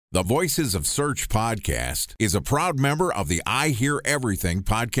The Voices of Search podcast is a proud member of the I Hear Everything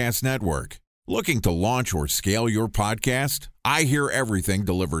podcast network. Looking to launch or scale your podcast? I Hear Everything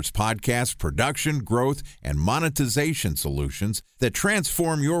delivers podcast production, growth, and monetization solutions that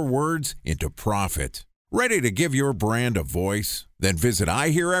transform your words into profit. Ready to give your brand a voice? Then visit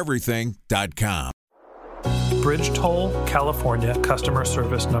iheareverything.com. Bridge toll, California, customer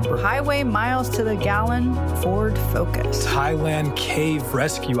service number. Highway miles to the gallon, Ford Focus. Thailand cave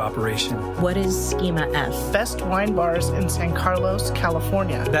rescue operation. What is Schema F? Best wine bars in San Carlos,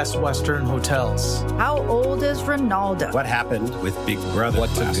 California. Best Western hotels. How old is Ronaldo? What happened with Big Brother?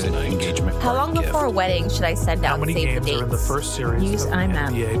 What's a good engagement? How long before a wedding should I send out How many save games the are in the dates? first series? Use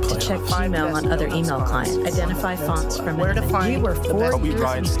IMAP to check email on other email clients. Identify fonts from Where to find We were the 4 best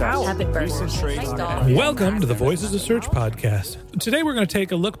years in stuff. Avid burgers. Welcome to the Voices of Search podcast. Today we're going to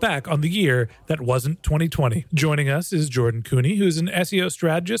take a look back on the year that wasn't 2020. Joining us is Jordan Koene, who's an SEO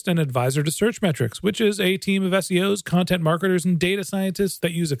strategist and advisor to Searchmetrics, which is a team of SEOs, content marketers, and data scientists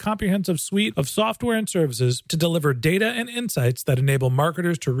that use a comprehensive suite of software and services to deliver data and insights that enable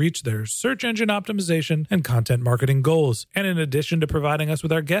marketers to reach their search engine optimization and content marketing goals. And in addition to providing us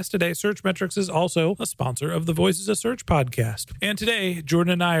with our guest today, Searchmetrics is also a sponsor of the Voices of Search podcast. And today,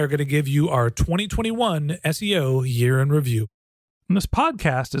 Jordan and I are going to give you our 2021 SEO year in review. And this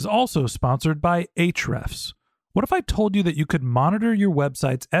podcast is also sponsored by Ahrefs. What if I told you that you could monitor your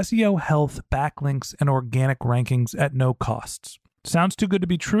website's SEO health, backlinks, and organic rankings at no costs? Sounds too good to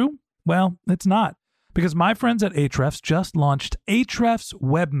be true? Well, it's not, because my friends at Ahrefs just launched Ahrefs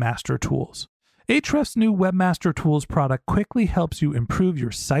Webmaster Tools. Ahrefs' new Webmaster Tools product quickly helps you improve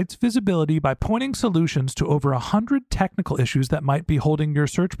your site's visibility by pointing solutions to over 100 technical issues that might be holding your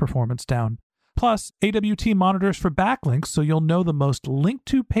search performance down. Plus, AWT monitors for backlinks so you'll know the most linked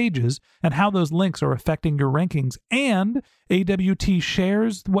to pages and how those links are affecting your rankings. And AWT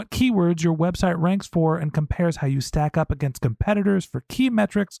shares what keywords your website ranks for and compares how you stack up against competitors for key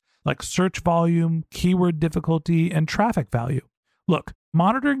metrics like search volume, keyword difficulty, and traffic value. Look,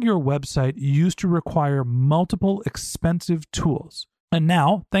 monitoring your website used to require multiple expensive tools. And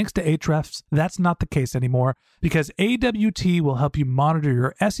now, thanks to Ahrefs, that's not the case anymore because AWT will help you monitor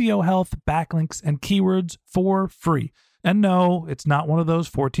your SEO health, backlinks, and keywords for free. And no, it's not one of those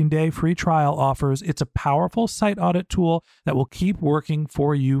 14-day free trial offers. It's a powerful site audit tool that will keep working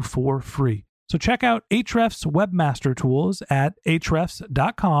for you for free. So check out Ahrefs Webmaster Tools at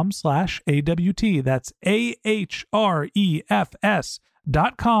ahrefs.com/AWT. That's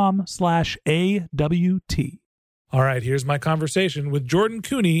ahrefs.com/AWT. All right, here's my conversation with Jordan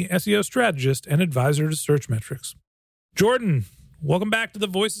Koene, SEO strategist and advisor to Searchmetrics. Jordan, welcome back to the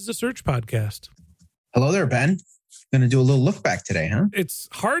Voices of Search podcast. Hello there, Ben. Going to do a little look back today, huh? It's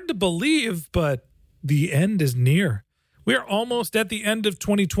hard to believe, but the end is near. We are almost at the end of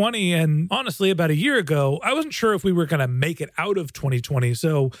 2020, and honestly, about a year ago, I wasn't sure if we were going to make it out of 2020.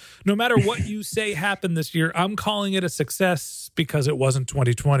 So no matter what you say happened this year, I'm calling it a success because it wasn't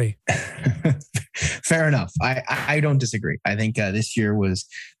 2020. Fair enough. I don't disagree. I think this year was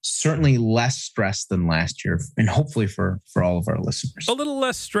certainly less stress than last year, and hopefully for all of our listeners. A little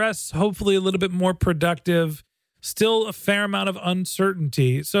less stress, hopefully a little bit more productive. Still a fair amount of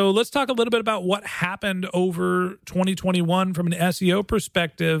uncertainty. So let's talk a little bit about what happened over 2021 from an SEO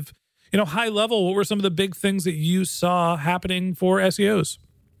perspective. High level, what were some of the big things that you saw happening for SEOs?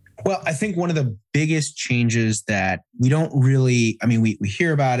 Well, I think one of the biggest changes that we don't really, we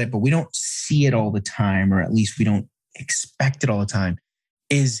hear about it, but we don't see it all the time, or at least we don't expect it all the time,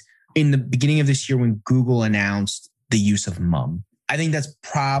 is in the beginning of this year when Google announced the use of MUM. I think that's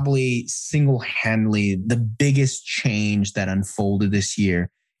probably single-handedly the biggest change that unfolded this year.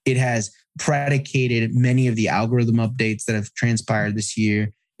 It has predicated many of the algorithm updates that have transpired this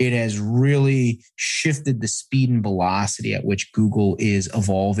year. It has really shifted the speed and velocity at which Google is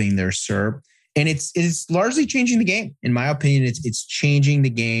evolving their SERP. And it's largely changing the game. In my opinion, it's changing the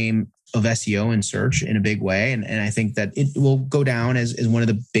game of SEO and search in a big way. And I think that it will go down as one of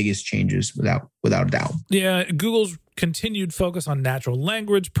the biggest changes without a doubt. Yeah, Google's continued focus on natural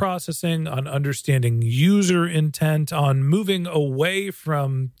language processing, on understanding user intent, on moving away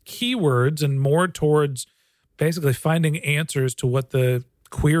from keywords and more towards basically finding answers to what the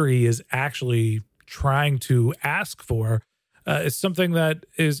query is actually trying to ask for. Is something that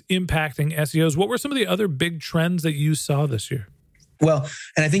is impacting SEOs. What were some of the other big trends that you saw this year? Well,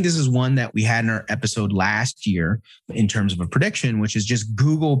 and I think this is one that we had in our episode last year in terms of a prediction, which is just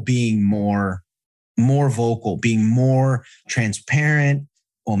Google being more vocal, being more transparent,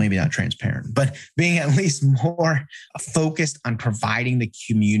 well, maybe not transparent, but being at least more focused on providing the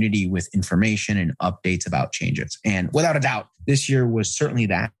community with information and updates about changes. And without a doubt, this year was certainly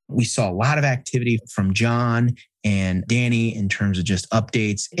that. We saw a lot of activity from John and Danny in terms of just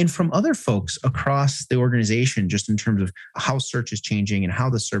updates, and from other folks across the organization, just in terms of how search is changing and how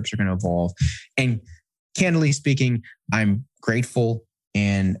the SERPs are going to evolve. And candidly speaking, I'm grateful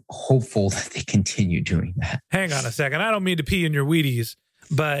and hopeful that they continue doing that. Hang on a second. I don't mean to pee in your Wheaties,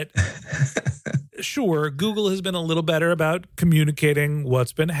 but sure, Google has been a little better about communicating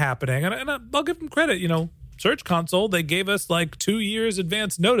what's been happening. And I'll give them credit. Search Console, they gave us like 2 years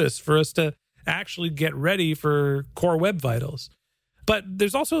advance notice for us to actually get ready for Core Web Vitals. But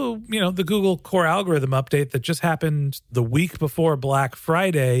there's also, the Google Core Algorithm update that just happened the week before Black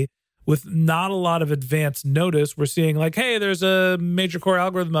Friday with not a lot of advance notice. We're seeing like, hey, there's a major Core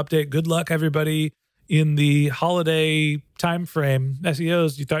Algorithm update. Good luck, everybody, in the holiday timeframe.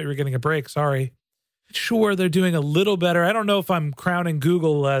 SEOs, you thought you were getting a break. Sorry. Sure, they're doing a little better. I don't know if I'm crowning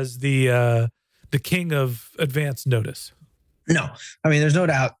Google as the king of advance notice. No, there's no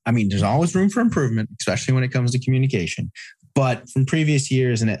doubt. There's always room for improvement, especially when it comes to communication. But from previous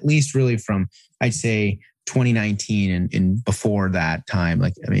years, and at least really from, I'd say, 2019 and before that time,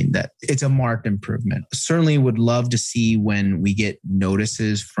 that it's a marked improvement. Certainly would love to see when we get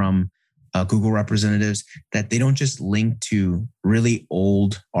notices from Google representatives that they don't just link to really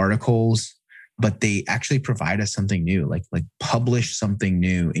old articles, but they actually provide us something new, like publish something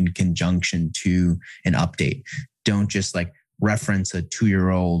new in conjunction to an update. Don't just reference a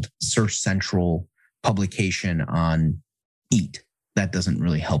 2-year-old Search Central publication on EAT. That doesn't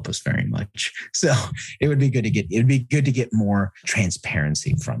really help us very much. So it would be good to get more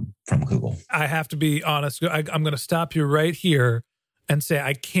transparency from Google. I have to be honest. I'm going to stop you right here and say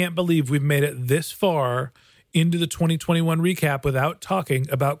I can't believe we've made it this far into the 2021 recap without talking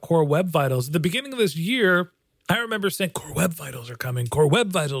about Core Web Vitals. At the beginning of this year, I remember saying Core Web Vitals are coming. Core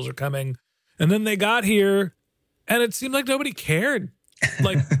Web Vitals are coming. And then they got here and it seemed like nobody cared.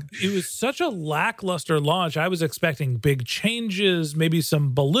 It was such a lackluster launch. I was expecting big changes, maybe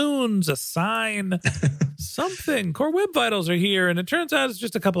some balloons, a sign, something. Core Web Vitals are here, and it turns out it's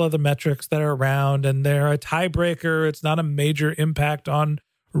just a couple other metrics that are around, and they're a tiebreaker. It's not a major impact on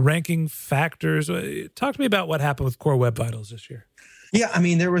ranking factors. Talk to me about what happened with Core Web Vitals this year. Yeah,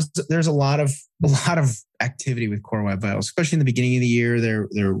 there's a lot of activity with Core Web Vitals, especially in the beginning of the year.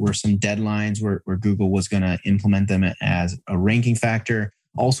 There were some deadlines where Google was going to implement them as a ranking factor.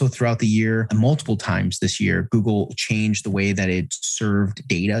 Also throughout the year, multiple times this year, Google changed the way that it served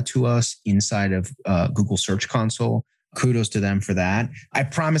data to us inside of Google Search Console. Kudos to them for that. I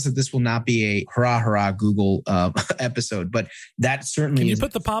promise that this will not be a hurrah Google episode, but that certainly. Can you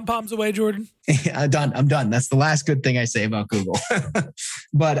put the pom-poms away, Jordan? I'm done. That's the last good thing I say about Google.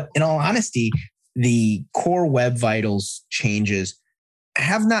 But in all honesty, the Core Web Vitals changes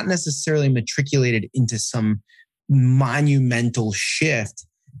have not necessarily matriculated into some monumental shift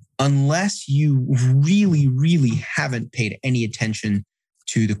unless you really, really haven't paid any attention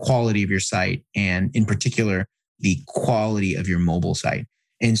to the quality of your site, and in particular, the quality of your mobile site.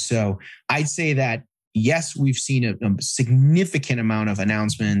 And so I'd say that, yes, we've seen a significant amount of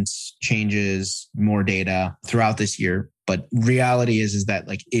announcements, changes, more data throughout this year. But reality is that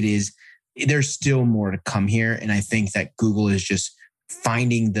there's still more to come here. And I think that Google is just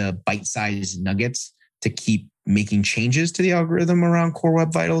finding the bite-sized nuggets to keep making changes to the algorithm around Core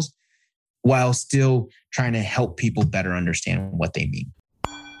Web Vitals while still trying to help people better understand what they mean.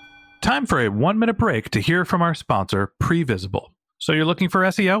 Time for a 1-minute break to hear from our sponsor, Previsible. So you're looking for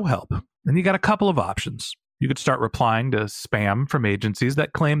SEO help, and you got a couple of options. You could start replying to spam from agencies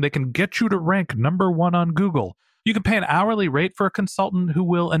that claim they can get you to rank number 1 on Google. You can pay an hourly rate for a consultant who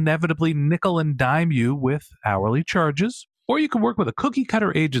will inevitably nickel and dime you with hourly charges. Or you can work with a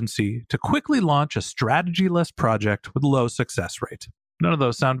cookie-cutter agency to quickly launch a strategy-less project with low success rate. None of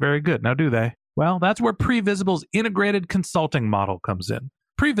those sound very good, now do they? Well, that's where Previsible's integrated consulting model comes in.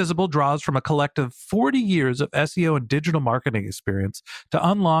 Previsible draws from a collective 40 years of SEO and digital marketing experience to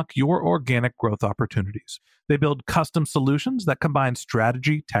unlock your organic growth opportunities. They build custom solutions that combine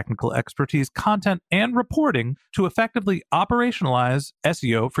strategy, technical expertise, content, and reporting to effectively operationalize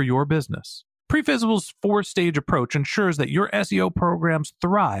SEO for your business. Previsible's 4-stage approach ensures that your SEO programs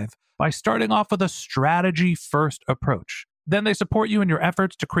thrive by starting off with a strategy-first approach. Then they support you in your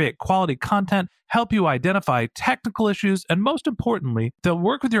efforts to create quality content, help you identify technical issues, and most importantly, they'll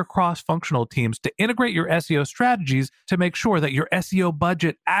work with your cross-functional teams to integrate your SEO strategies to make sure that your SEO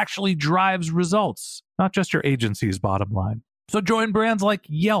budget actually drives results, not just your agency's bottom line. So join brands like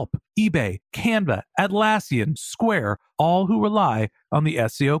Yelp, eBay, Canva, Atlassian, Square, all who rely on the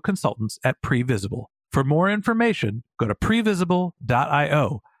SEO consultants at Previsible. For more information, go to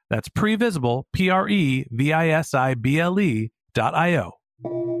previsible.io. That's Previsible, Previsible.io.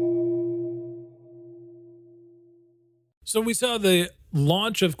 So we saw the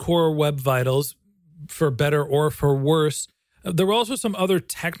launch of Core Web Vitals, for better or for worse. There were also some other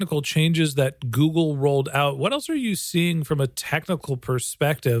technical changes that Google rolled out. What else are you seeing from a technical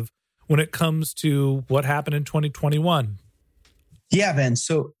perspective when it comes to what happened in 2021? Yeah, Ben.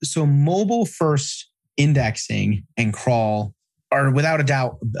 So mobile first indexing and crawl are without a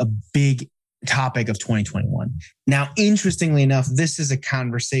doubt a big topic of 2021. Now, interestingly enough, this is a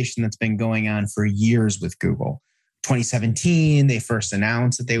conversation that's been going on for years with Google. 2017, they first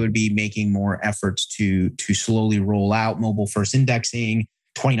announced that they would be making more efforts to slowly roll out mobile first indexing.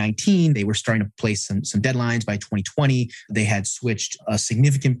 2019, they were starting to place some deadlines. By 2020, they had switched a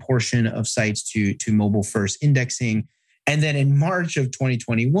significant portion of sites to mobile first indexing. And then in March of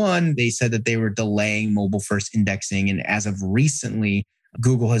 2021, they said that they were delaying mobile first indexing. And as of recently,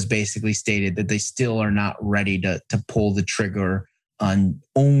 Google has basically stated that they still are not ready to pull the trigger on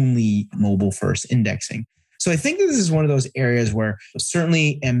only mobile first indexing. So I think this is one of those areas where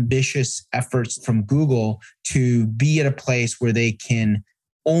certainly ambitious efforts from Google to be at a place where they can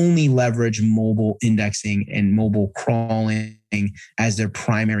only leverage mobile indexing and mobile crawling as their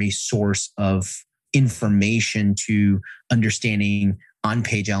primary source of information to understanding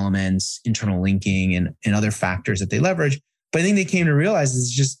on-page elements, internal linking, and other factors that they leverage. But I think they came to realize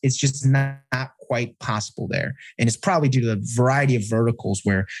it's just not quite possible there. And it's probably due to the variety of verticals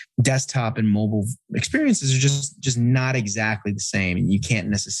where desktop and mobile experiences are just not exactly the same. And you can't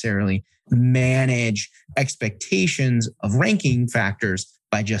necessarily manage expectations of ranking factors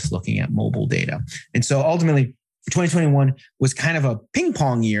by just looking at mobile data. And so ultimately, 2021 was kind of a ping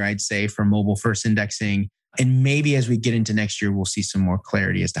pong year, I'd say, for mobile first indexing. And maybe as we get into next year, we'll see some more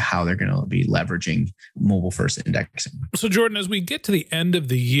clarity as to how they're going to be leveraging mobile first indexing. So Jordan, as we get to the end of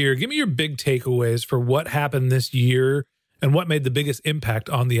the year, give me your big takeaways for what happened this year and what made the biggest impact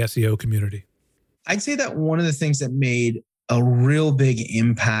on the SEO community. I'd say that one of the things that made a real big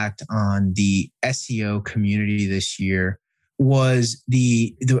impact on the SEO community this year was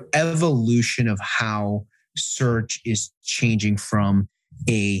the evolution of how search is changing from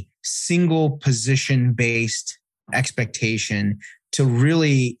a single position-based expectation to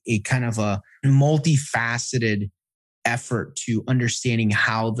really a kind of a multifaceted effort to understanding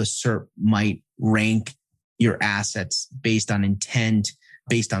how the SERP might rank your assets based on intent,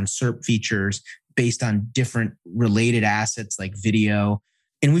 based on SERP features, based on different related assets like video.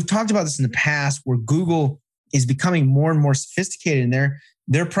 And we've talked about this in the past where Google is becoming more and more sophisticated, and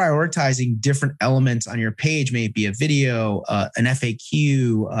they're prioritizing different elements on your page, maybe a video, an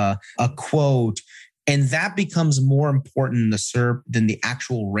FAQ, a quote, and that becomes more important in the SERP than the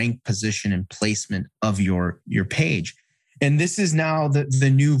actual rank position and placement of your page. And this is now the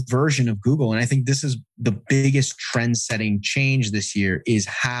new version of Google. And I think this is the biggest trend-setting change this year is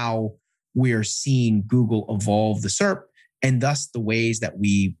how we are seeing Google evolve the SERP and thus the ways that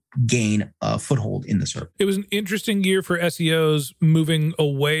we gain a foothold in the SERP. It was an interesting year for SEOs moving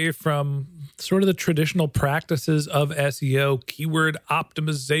away from sort of the traditional practices of SEO, keyword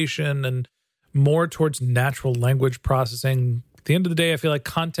optimization, and more towards natural language processing. At the end of the day, I feel like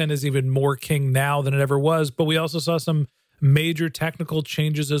content is even more king now than it ever was, but we also saw some major technical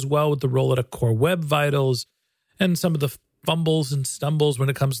changes as well with the rollout of Core Web Vitals and some of the fumbles and stumbles when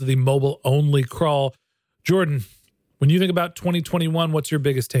it comes to the mobile-only crawl. Jordan, when you think about 2021, what's your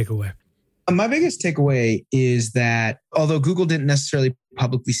biggest takeaway? My biggest takeaway is that although Google didn't necessarily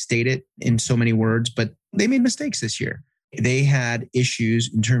publicly state it in so many words, but they made mistakes this year. They had issues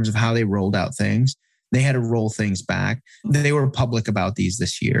in terms of how they rolled out things. They had to roll things back. They were public about these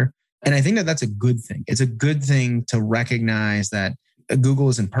this year. And I think that that's a good thing. It's a good thing to recognize that Google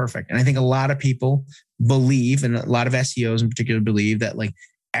isn't perfect. And I think a lot of people believe, and a lot of SEOs in particular believe that like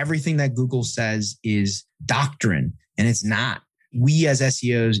everything that Google says is doctrine, and it's not. We as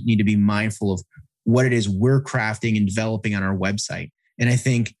SEOs need to be mindful of what it is we're crafting and developing on our website. And I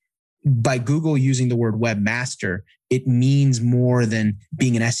think by Google using the word webmaster, it means more than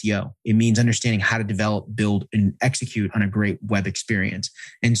being an SEO. It means understanding how to develop, build, and execute on a great web experience.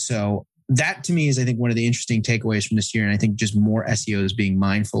 And so that to me is, I think, one of the interesting takeaways from this year. And I think just more SEOs being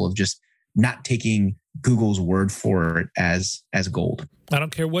mindful of just not taking Google's word for it as gold. I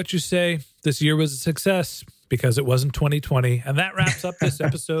don't care what you say. This year was a success. because it wasn't 2020. And that wraps up this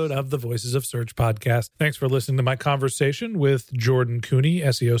episode of the Voices of Search podcast. Thanks for listening to my conversation with Jordan Koene,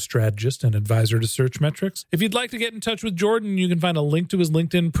 SEO strategist and advisor to Searchmetrics. If you'd like to get in touch with Jordan, you can find a link to his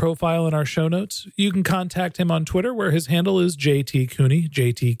LinkedIn profile in our show notes. You can contact him on Twitter, where his handle is JTKoene,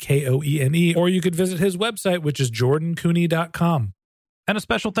 JTKoene, or you could visit his website, which is jordankoene.com. And a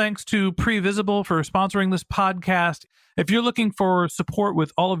special thanks to Previsible for sponsoring this podcast. If you're looking for support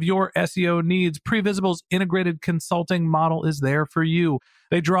with all of your SEO needs, Previsible's integrated consulting model is there for you.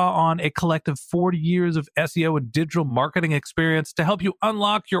 They draw on a collective 40 years of SEO and digital marketing experience to help you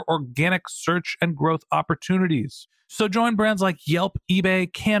unlock your organic search and growth opportunities. So join brands like Yelp, eBay,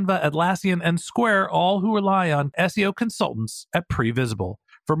 Canva, Atlassian, and Square, all who rely on SEO consultants at Previsible.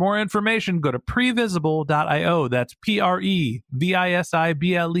 For more information, go to previsible.io. That's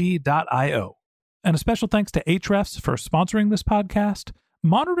previsible.io. And a special thanks to Ahrefs for sponsoring this podcast.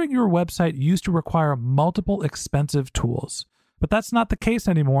 Monitoring your website used to require multiple expensive tools, but that's not the case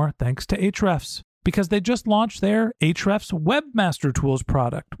anymore thanks to Ahrefs, because they just launched their Ahrefs Webmaster Tools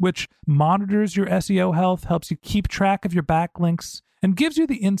product, which monitors your SEO health, helps you keep track of your backlinks, and gives you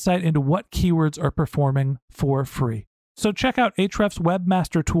the insight into what keywords are performing for free. So check out Ahrefs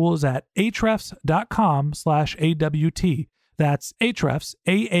Webmaster Tools at ahrefs.com/AWT. That's Ahrefs,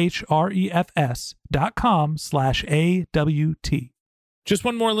 AHREFS.com/AWT. Just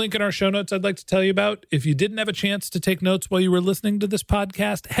one more link in our show notes I'd like to tell you about. If you didn't have a chance to take notes while you were listening to this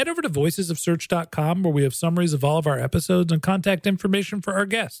podcast, head over to voicesofsearch.com, where we have summaries of all of our episodes and contact information for our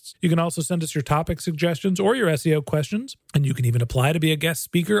guests. You can also send us your topic suggestions or your SEO questions, and you can even apply to be a guest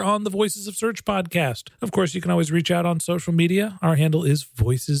speaker on the Voices of Search podcast. Of course, you can always reach out on social media. Our handle is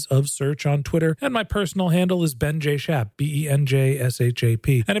Voices of Search on Twitter, and my personal handle is Ben J. Shap,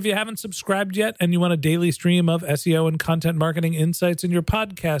 BenJShap. And if you haven't subscribed yet and you want a daily stream of SEO and content marketing insights in your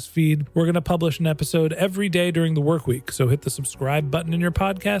podcast feed, we're going to publish an episode every day during the work week. So hit the subscribe button in your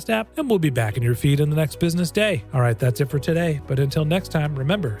podcast app, and we'll be back in your feed in the next business day. All right, that's it for today. But until next time,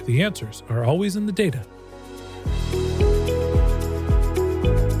 remember, the answers are always in the data.